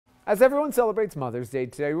As everyone celebrates Mother's Day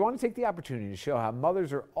today, we want to take the opportunity to show how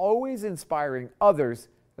mothers are always inspiring others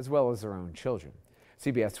as well as their own children.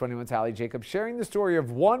 CBS 21's Hallie Jacobs sharing the story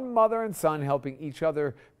of one mother and son helping each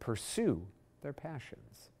other pursue their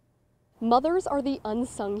passions. Mothers are the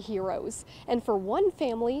unsung heroes, and for one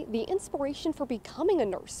family, the inspiration for becoming a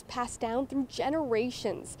nurse passed down through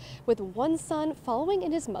generations, with one son following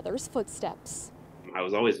in his mother's footsteps. I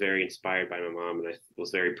was always very inspired by my mom, and I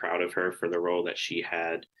was very proud of her for the role that she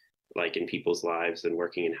had, like in people's lives and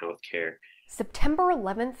working in healthcare. September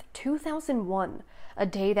 11th, 2001, a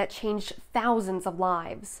day that changed thousands of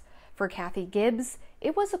lives. For Kathy Gibbs,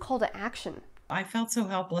 it was a call to action. I felt so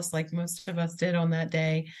helpless, like most of us did on that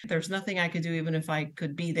day. There's nothing I could do, even if I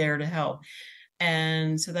could be there to help.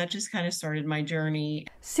 And so that just kind of started my journey.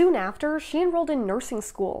 Soon after, she enrolled in nursing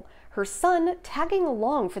school, her son tagging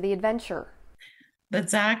along for the adventure. But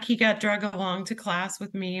Zach, he got drug along to class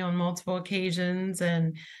with me on multiple occasions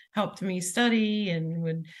and helped me study and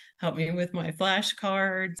would help me with my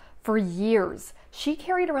flashcards. For years, she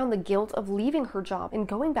carried around the guilt of leaving her job and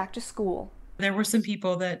going back to school. There were some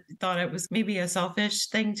people that thought it was maybe a selfish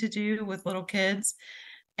thing to do with little kids.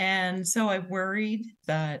 And so I worried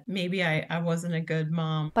that maybe I wasn't a good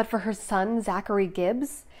mom. But for her son, Zachary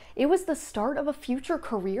Gibbs, it was the start of a future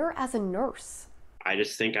career as a nurse. I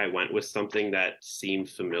just think I went with something that seemed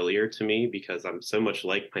familiar to me because I'm so much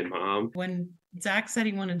like my mom. When Zach said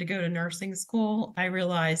he wanted to go to nursing school, I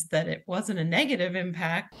realized that it wasn't a negative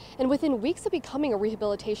impact. And within weeks of becoming a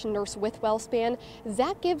rehabilitation nurse with WellSpan,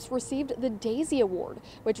 Zach Gibbs received the Daisy Award,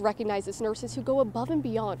 which recognizes nurses who go above and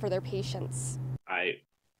beyond for their patients. I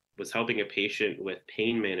was helping a patient with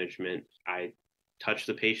pain management. I touched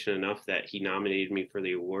the patient enough that he nominated me for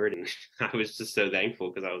the award, and I was just so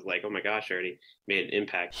thankful because I was like, oh my gosh, I already made an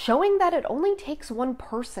impact. Showing that it only takes one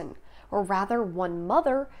person, or rather one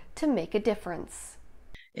mother, to make a difference.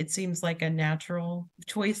 It seems like a natural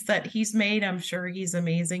choice that he's made. I'm sure he's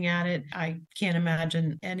amazing at it. I can't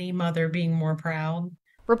imagine any mother being more proud.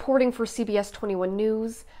 Reporting for CBS 21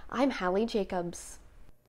 News, I'm Hallie Jacobs.